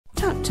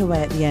Tucked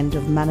away at the end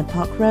of Manor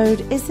Park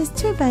Road is this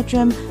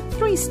 2-bedroom,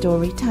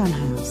 3-storey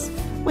townhouse,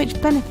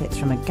 which benefits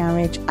from a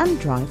garage and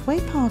driveway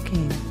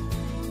parking.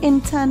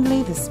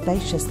 Internally, the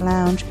spacious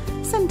lounge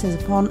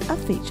centres upon a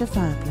feature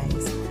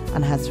fireplace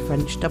and has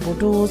French double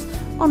doors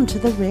onto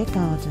the rear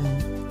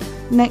garden.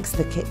 Next,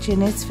 the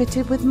kitchen is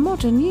fitted with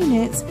modern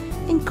units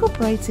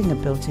incorporating a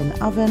built-in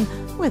oven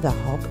with a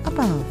hob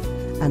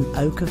above and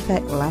oak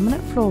effect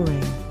laminate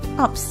flooring.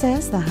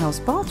 Upstairs, the house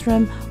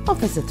bathroom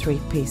offers a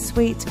 3-piece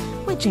suite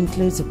which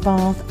includes a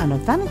bath and a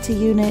vanity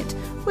unit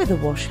with a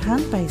wash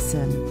hand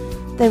basin.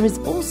 There is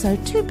also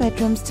 2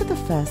 bedrooms to the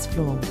first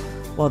floor,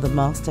 while the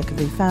master can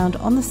be found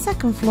on the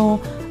second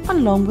floor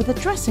along with a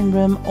dressing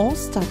room or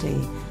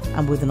study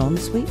and with an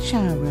ensuite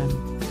shower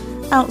room.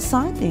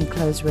 Outside, the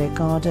enclosed rear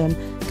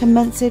garden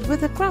commences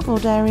with a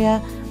gravelled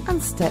area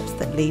and steps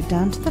that lead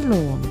down to the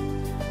lawn.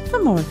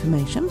 For more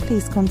information,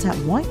 please contact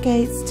White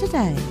Gates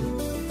today.